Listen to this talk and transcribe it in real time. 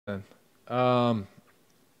Um,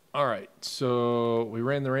 all right, so we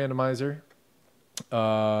ran the randomizer.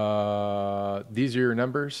 These are your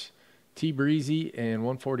numbers. T Breezy and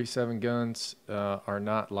 147 Guns are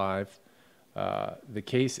not live. The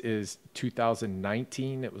case is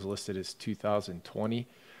 2019. It was listed as 2020.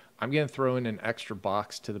 I'm going to throw in an extra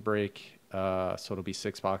box to the break. So it'll be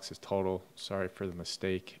 6 boxes total. Sorry for the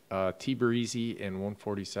mistake. T Breezy and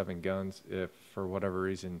 147 Guns, if for whatever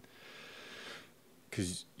reason,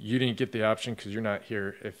 because you didn't get the option because you're not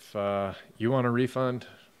here. If you want a refund,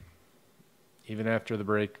 even after the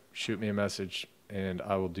break, shoot me a message and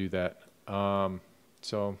I will do that.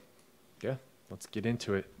 So, yeah, let's get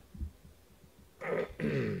into it.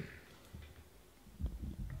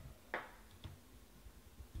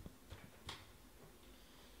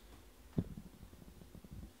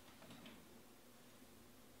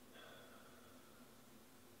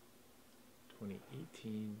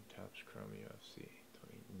 Topps Chrome UFC.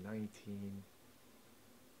 2019.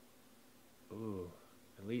 Ooh,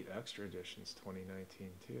 Elite Extra Editions 2019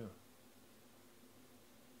 too.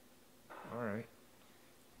 All right.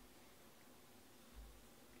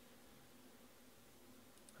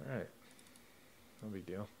 All right. No big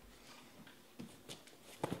deal.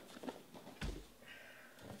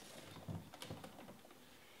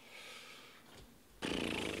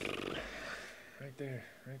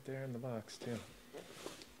 Right there in the box too.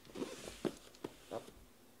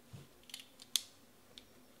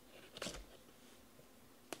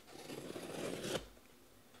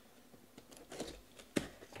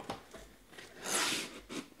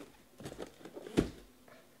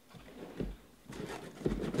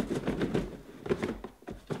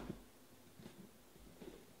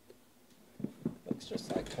 Looks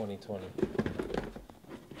just like 2020.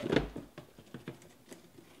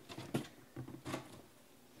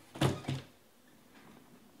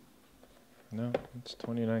 No, it's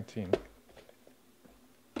 2019.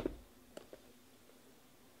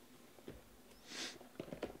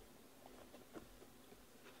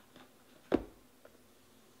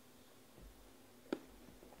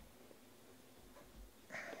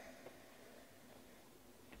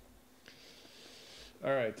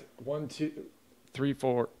 All right, 1, 2, 3,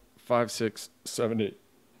 4, 5, 6, 7, 8.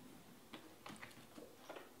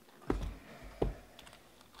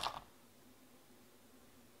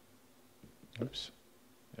 Oops.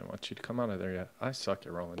 I don't want you to come out of there yet. I suck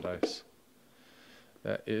at rolling dice.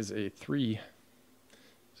 That is a 3.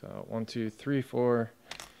 So 1, 2, 3, 4.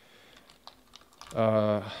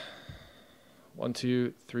 1,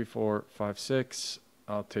 2, 3, 4, 5, 6.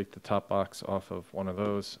 I'll take the top box off of one of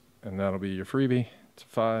those, and that'll be your freebie. It's a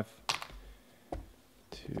 5.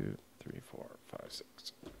 2, 3, 4, 5,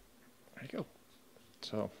 6. There you go.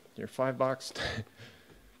 So your 5-box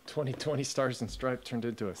 2020 Stars and Stripes turned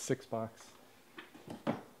into a 6-box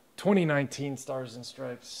 2019 Stars and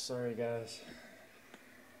Stripes. Sorry, guys.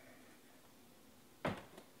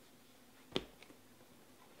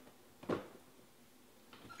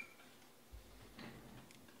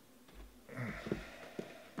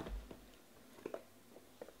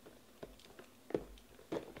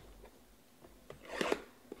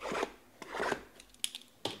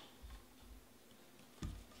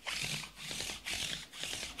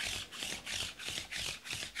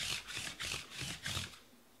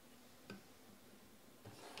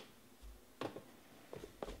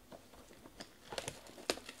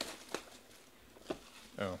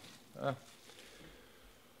 Oh,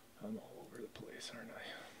 I'm all over the place, aren't I?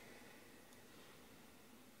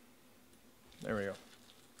 There we go.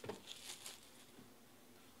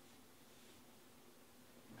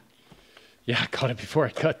 Yeah, I caught it before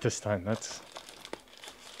I cut this time. That's...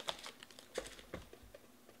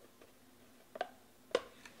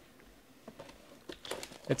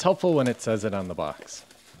 It's helpful when it says it on the box.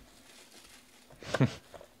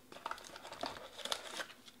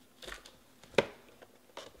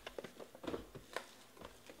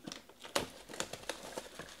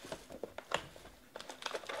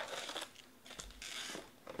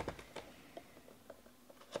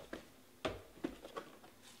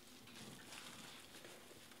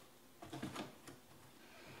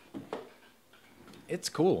 It's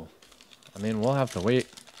cool. I mean, we'll have to wait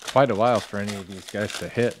quite a while for any of these guys to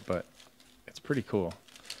hit, but it's pretty cool.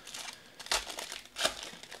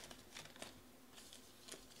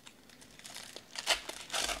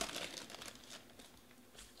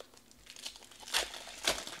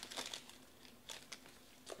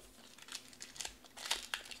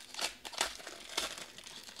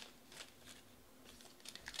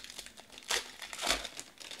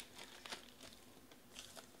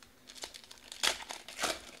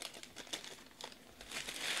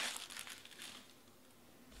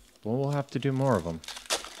 Well, we'll have to do more of them.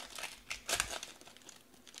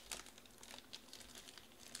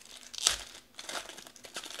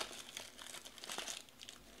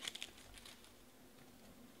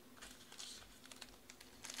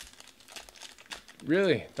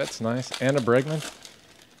 Really? That's nice. Anna Bregman.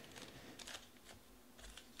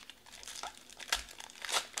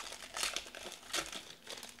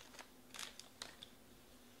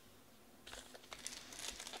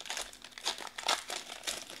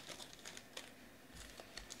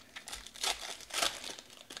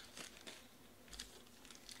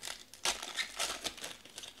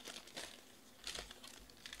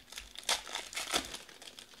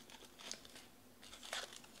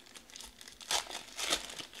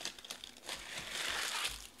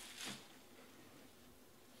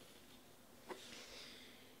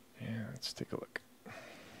 Let's take a look.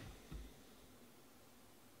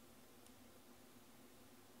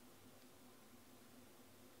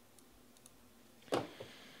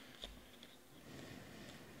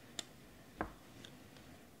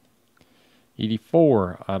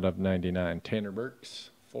 $84 out of 99. Tanner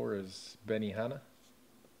Burks. 4 is Benny Hanna.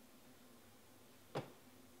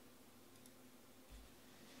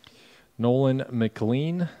 Nolan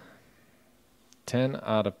McLean. 10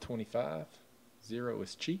 out of 25. 0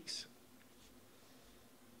 is Cheeks.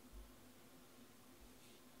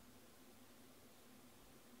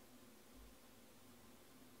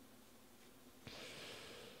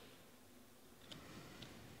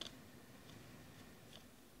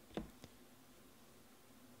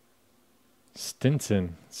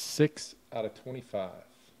 Stinson, 6 out of 25.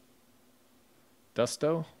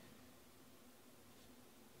 Dusto.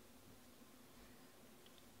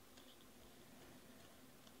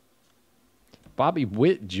 Bobby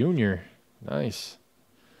Witt Jr. Nice.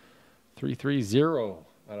 330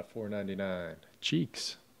 out of 499.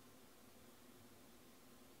 Cheeks.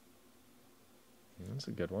 That's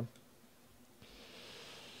a good one.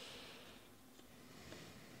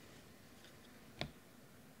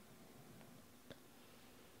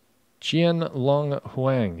 Qian Long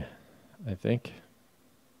Huang, I think.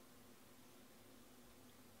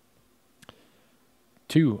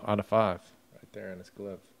 2 out of 5. Right there on his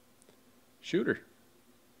glove. Shooter.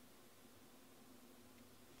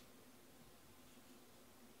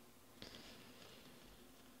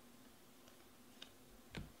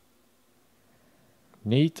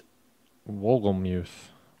 Nate Wogelmuth.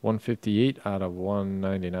 158 out of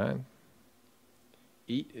 199.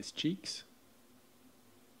 8 is Cheeks.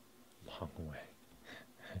 Long way.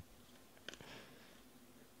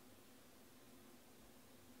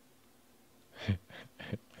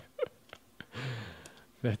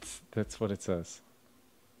 That's what it says.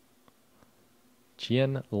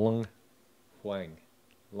 Qian Long Huang.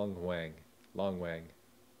 Long Wang. Long Wang.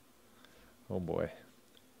 Oh boy.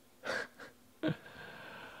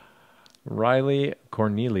 Riley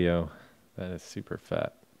Cornelio. That is super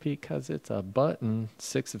fat. Because it's a button.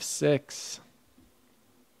 6 of 6.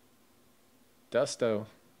 Dusto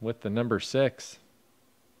with the number 6.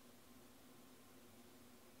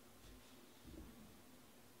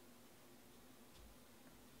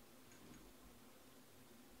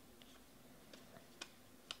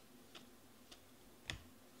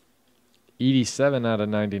 $87 out of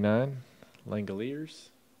 99. Langoliers.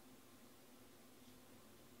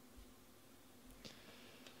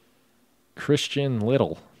 Christian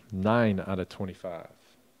Little. 9 out of 25.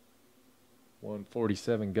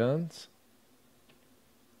 147 guns.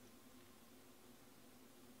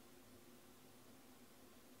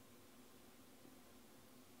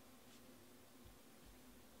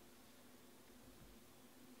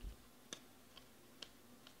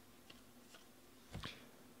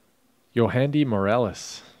 Yohandy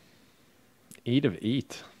Morales. 8 of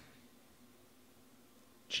 8.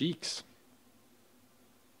 Cheeks.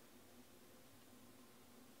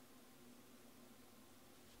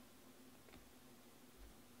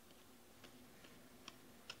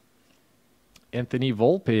 Anthony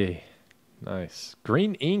Volpe. Nice.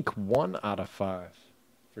 Green ink, 1 out of 5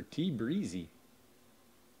 for T Breezy.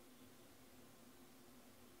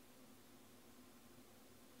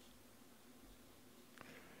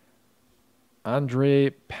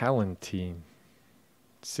 Andre Palantine.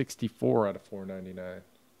 64 out of 499.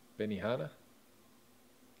 Benny Hanna.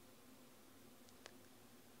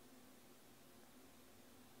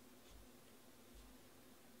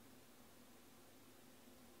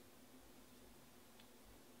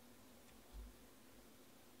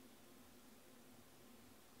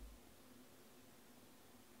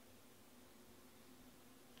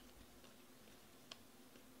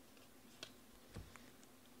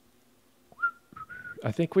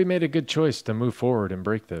 I think we made a good choice to move forward and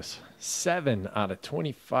break this. 7 out of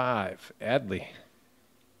 25. Adley.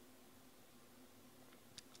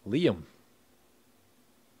 Liam.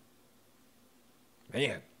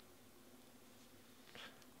 Man.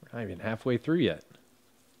 We're not even halfway through yet.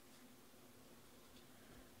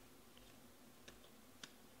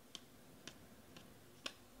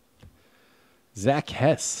 Zach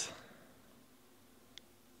Hess.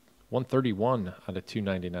 131 out of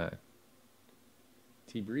 299.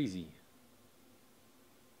 T Breezy.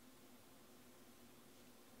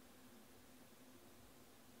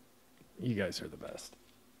 You guys are the best.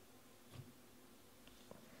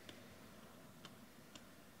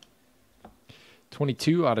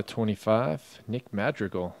 $22 out of 25. Nick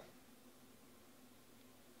Madrigal.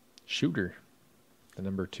 Shooter. The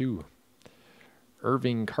number 2.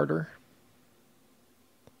 Irving Carter.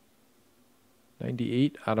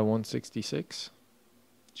 98 out of 166.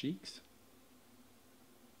 Cheeks.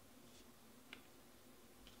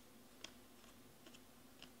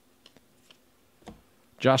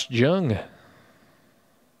 Josh Jung.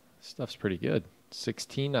 Stuff's pretty good.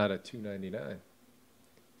 16 out of 299.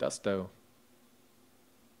 Dusto.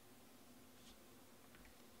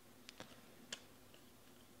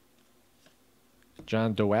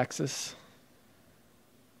 John Doaxis.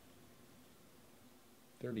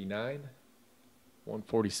 39.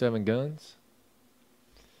 147 guns.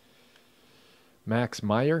 Max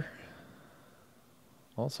Meyer.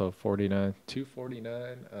 Also 49.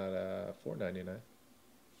 249 out of 499.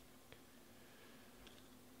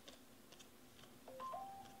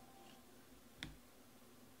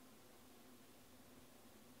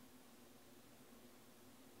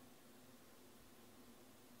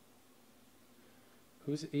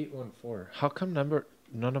 Who's 814? How come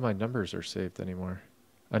none of my numbers are saved anymore?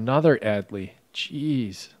 Another Adley.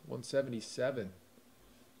 Jeez. 177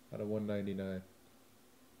 out of 199.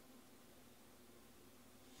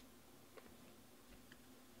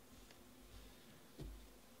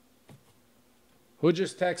 Who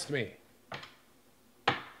just texted me?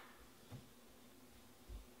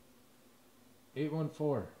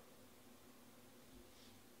 814.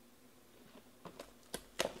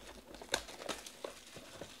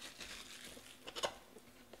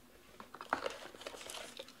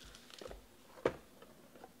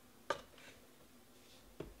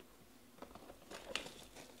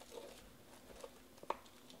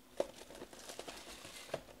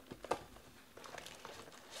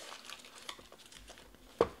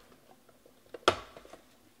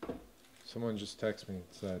 Someone just texted me and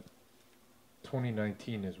said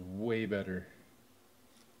 2019 is way better.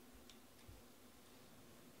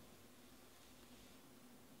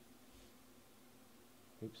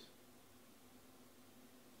 Oops.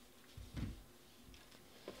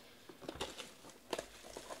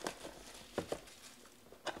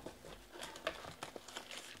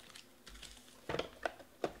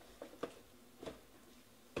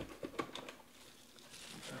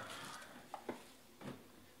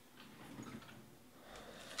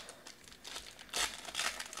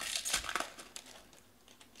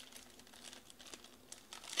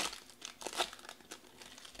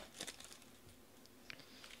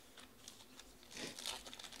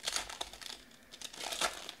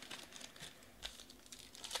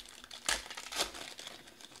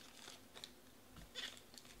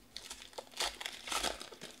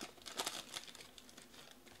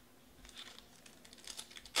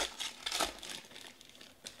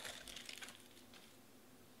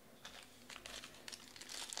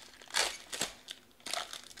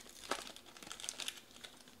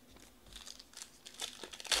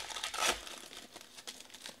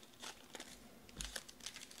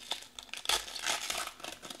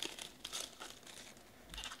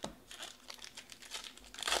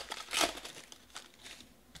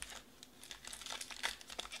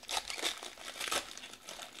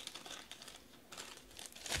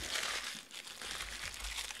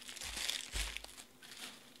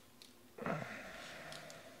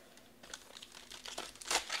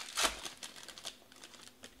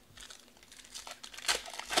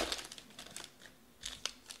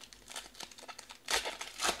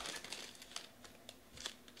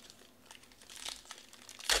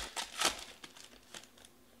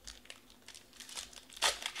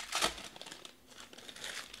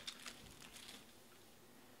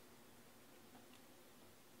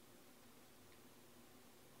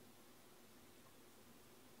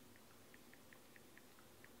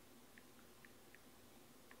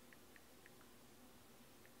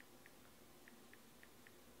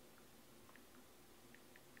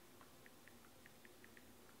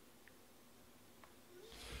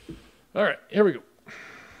 All right, here we go.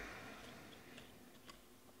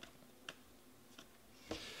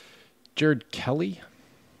 Jared Kelly,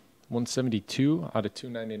 172 out of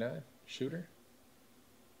 299. Shooter.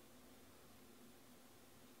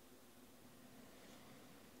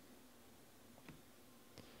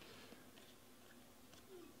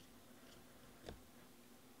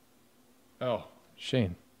 Oh,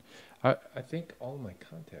 Shane. I think all my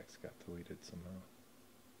contacts got deleted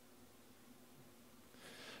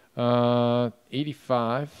somehow.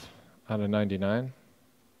 85 out of 99.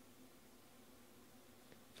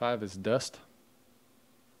 5 is dust.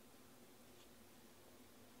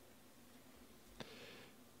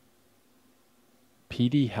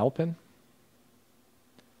 PD Halpin.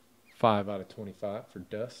 5 out of 25 for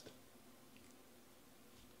dust.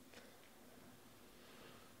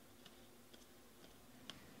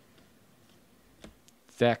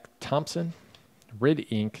 Zach Thompson, red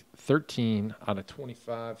ink, 13 out of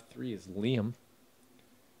 25. 3 is Liam.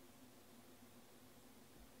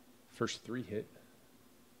 First 3 hit.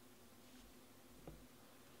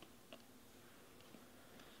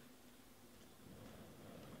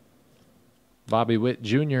 Bobby Witt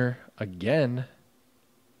Jr. again.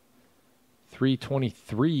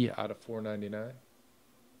 323 out of 499.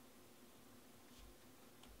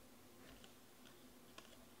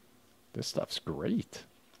 This stuff's great.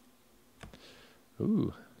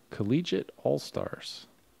 Ooh, Collegiate All-Stars.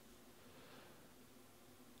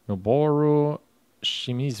 Noboru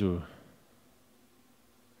Shimizu.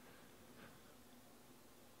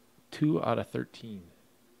 2 out of 13.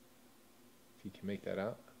 If you can make that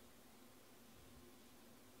out.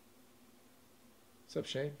 What's up,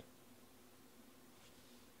 Shane?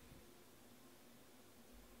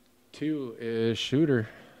 2 is Shooter.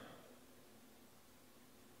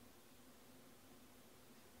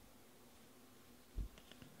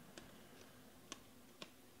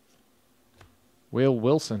 Will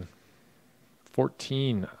Wilson,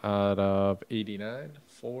 14 out of 89.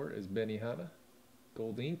 4 is Benihana.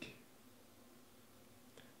 Gold ink.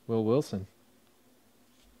 Will Wilson.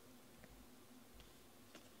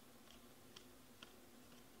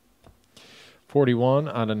 $41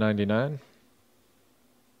 out of 99.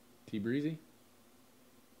 T Breezy.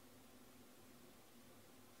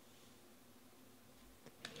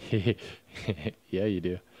 Yeah, you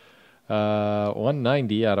do.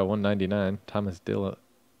 190 out of 199. Thomas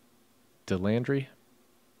Delandry.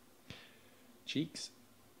 Cheeks.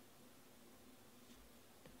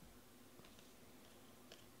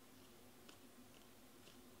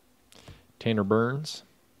 Tanner Burns.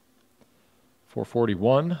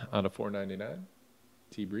 441 out of 499.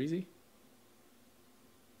 T Breezy.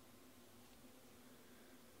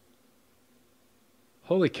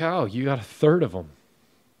 Holy cow, you got a third of them.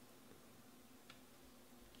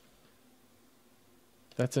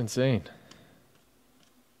 That's insane.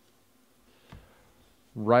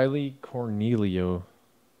 Riley Cornelio.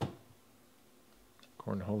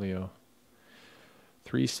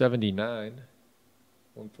 379.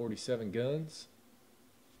 147 guns.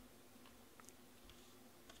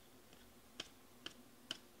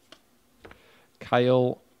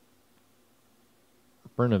 Kyle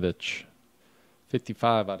Brnovich.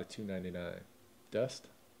 55 out of 299. Dust.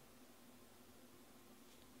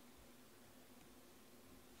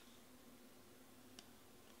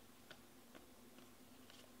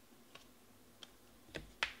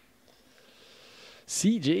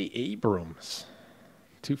 CJ Abrams.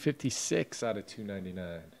 256 out of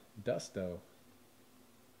 299. Dust, though.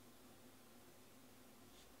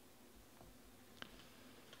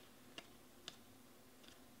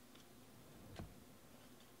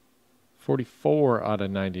 $44 out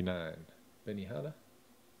of 99. Benihana.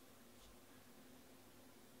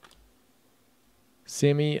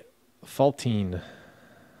 Sammy Faltine.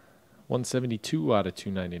 172 out of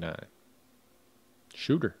 299.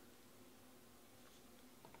 Shooter.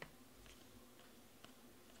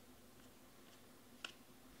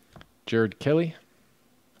 Jared Kelly.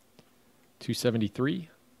 273.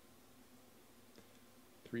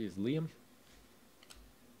 3 is Liam.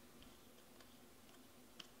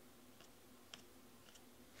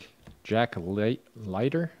 Jack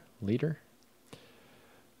Leiter.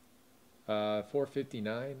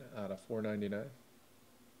 459 out of 499.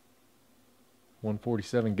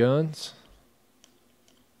 147 guns.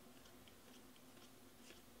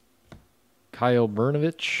 Kyle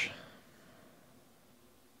Brnovich.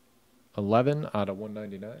 11 out of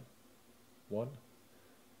 199. 1.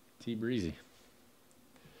 T Breezy.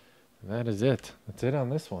 That is it. That's it on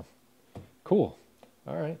this one. Cool.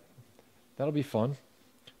 All right. That'll be fun.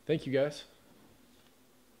 Thank you, guys.